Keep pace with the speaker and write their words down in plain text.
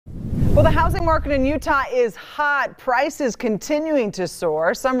Well, the housing market in Utah is hot. Prices continuing to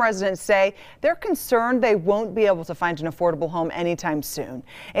soar. Some residents say they're concerned they won't be able to find an affordable home anytime soon.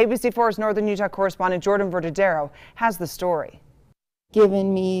 ABC4's Northern Utah correspondent Jordan Verdadero has the story.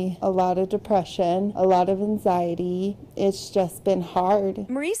 Given me a lot of depression, a lot of anxiety. It's just been hard.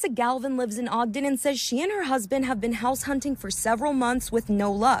 Marisa Galvin lives in Ogden and says she and her husband have been house hunting for several months with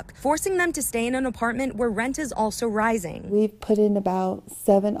no luck, forcing them to stay in an apartment where rent is also rising. We've put in about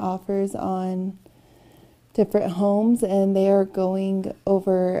 7 offers on different homes, and they are going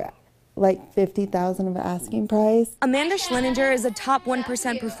over like $50,000 of asking price. Amanda Schleninger is a top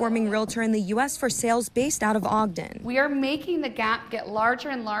 1% performing realtor in the U.S. for sales based out of Ogden. We are making the gap get larger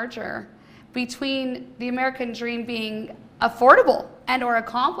and larger between the American dream being affordable and or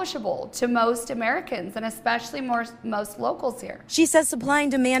accomplishable to most Americans, and especially most locals here. She says supply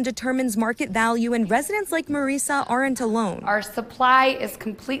and demand determines market value, and residents like Marisa aren't alone. Our supply is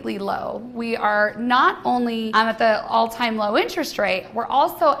completely low. We are not only at the all-time low interest rate, we're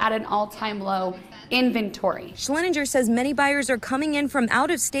also at an all-time low inventory. Schleninger says many buyers are coming in from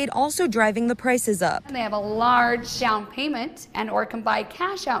out of state, also driving the prices up. And they have a large down payment and or can buy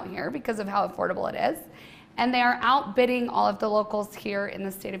cash out here because of how affordable it is. And they are outbidding all of the locals here in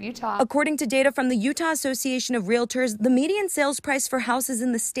the state of Utah. According to data from the Utah Association of Realtors, the median sales price for houses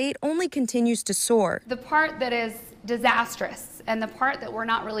in the state only continues to soar. The part that is disastrous and the part that we're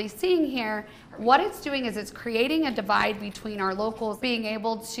not really seeing here, what it's doing is it's creating a divide between our locals being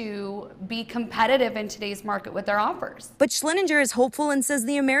able to be competitive in today's market with their offers. But Schleninger is hopeful and says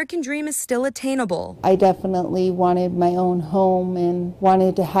the American dream is still attainable. I definitely wanted my own home and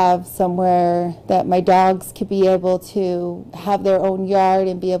wanted to have somewhere that my dogs could be able to have their own yard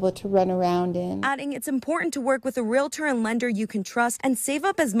and be able to run around in. Adding it's important to work with a realtor and lender you can trust and save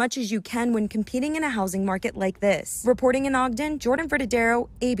up as much as you can when competing in a housing market like this. Reporting in Ogden, Jordan Verdadero,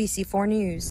 ABC4 News.